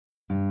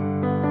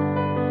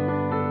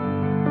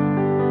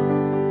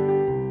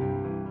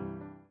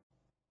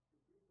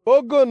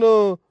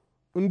ogono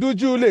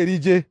nduju ụlọ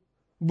erije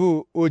bụ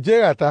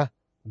ojeghata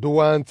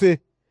dụwa nte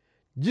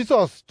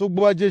Jisọs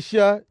tụgbuo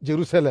jeshia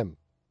Jerusalem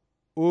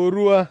o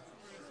ruo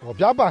ọ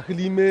bịa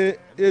bakili ime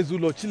eze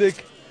ụlọ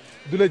Chineke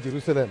dule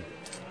Jerusalem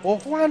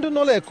ọhụa ndị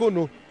nọ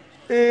n'ekono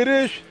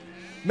eresh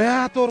mee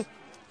atụrụ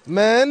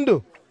mee ndụ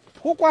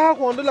hụkwa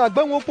akwọ ndị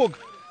na-agbanwe okpog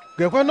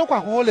gekwe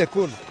nọkwakwa ụlọ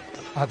ekono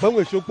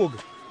agbanwechi okpog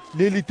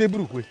leli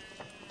teburukwe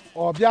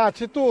ọ bịa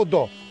chịta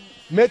ụdọ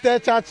mete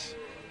chachi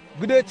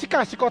gide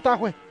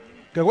chikachikọtakwe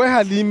gekwe ha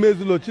n'ime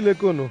eze ụlọ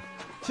Chineke ono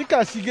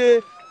chikachige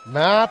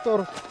mee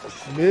atụrụ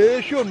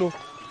mee shono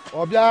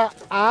ọ bịa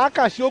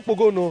akashi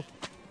okpogono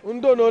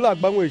ndị onolu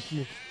agbanwechi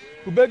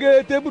kubege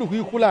teburukwe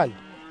ikwulali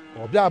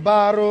ọ bịa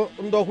barụ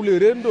ndị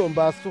ọhụlere ndị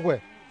mba sụkwe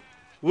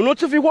unu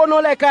tụfikwa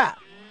n'oleka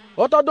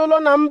ọtọdụlọ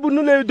na mbụ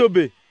n'ụlọ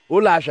edobe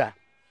ụlọ asha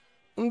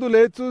ndị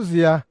na-etu ụzọ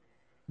ya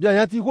bịa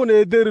nyata ikwu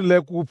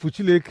na-ederilekwa ụpụ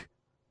Chineke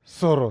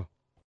sọrọ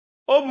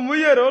ọ bụ m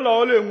yere ụlọ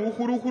ụlọ enwu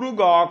kwurukwuru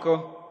ga ọkụ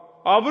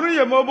ọ bụrụ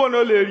ihe m obo na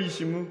ụlọ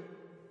erishi m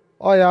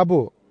ọ ya bụ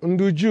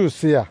ndị Juu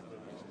si ya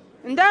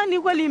ndị ahụ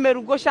n'ikwela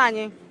imeru gosi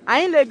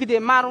anyị legide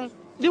marụ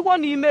dịkwa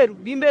na imeru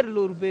bụ imeru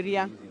lorubere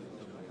ya.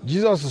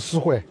 Jizọs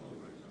sụkwe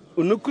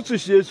unu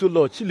kụtusi ezi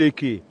ụlọ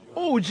Chineke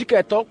o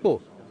jiketa ọkpọ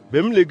be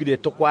m legide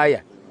tụkwa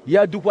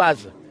ya dukwa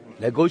azụ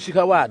lega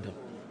osikawa adụ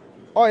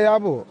ọ ya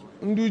bụ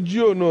ndị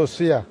Juu no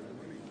si ya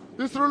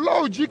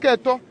isrụlọ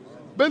ujiketọ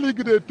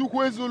beligide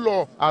tukwu ezi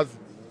ụlọ azụ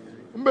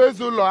mba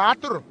ezi ụlọ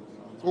atụrụ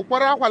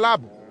ụkwara akwala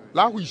bụ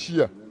lahụ isi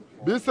ya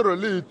bụ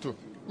isrụlọ ito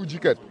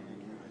ujiketọ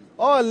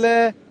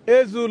ole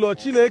eze ụlọ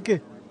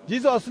Chineke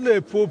Jizọs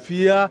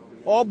na-epopi ya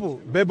ọ bụ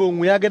bebe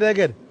onwe ya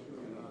gedegede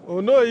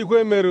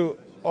onoyikwe mere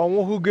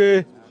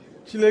ọnwụhụge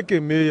Chineke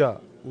mee ya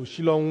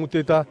oshili ọnwụ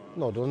teta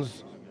n'ọdụ nzu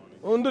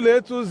ndị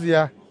na-etu ụzọ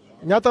ya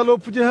nyatala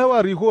opuje ha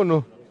wara ihe ono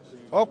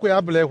ọkwa ya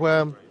bụlekwe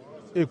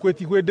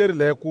ekwetikwe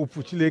derilekwa ụpụ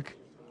Chineke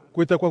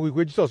kwetakwa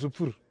ikwe Jisọs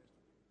pụrụ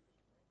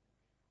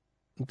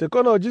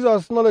ntekọnọ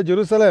Jizọs nọ na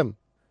Jerusalem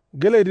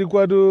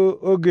geledikwado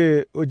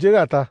oge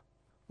ojeghata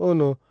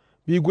ono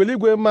bụ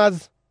igweligwe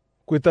mazụ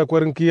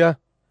kwetakwara nke ya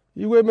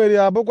iwe mere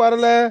ya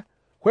bụkwarale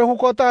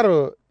kwehụkọtarụ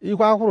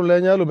ihe ahụrụla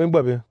anya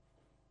lomegbabe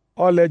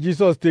ọle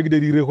Jisọs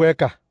tegidere ire hwe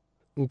ka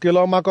nkele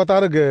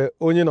ọmakọtara ge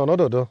onye nọ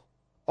n'ọdọdọ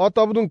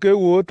ọtọbụdụ nke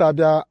wuo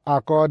tabịa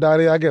akọ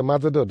darị ya ga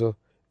mazụ dodo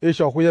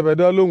ịchọkwụ ya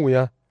bedola onwe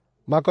ya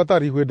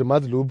makọtara ihwe dị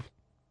mazụ lobu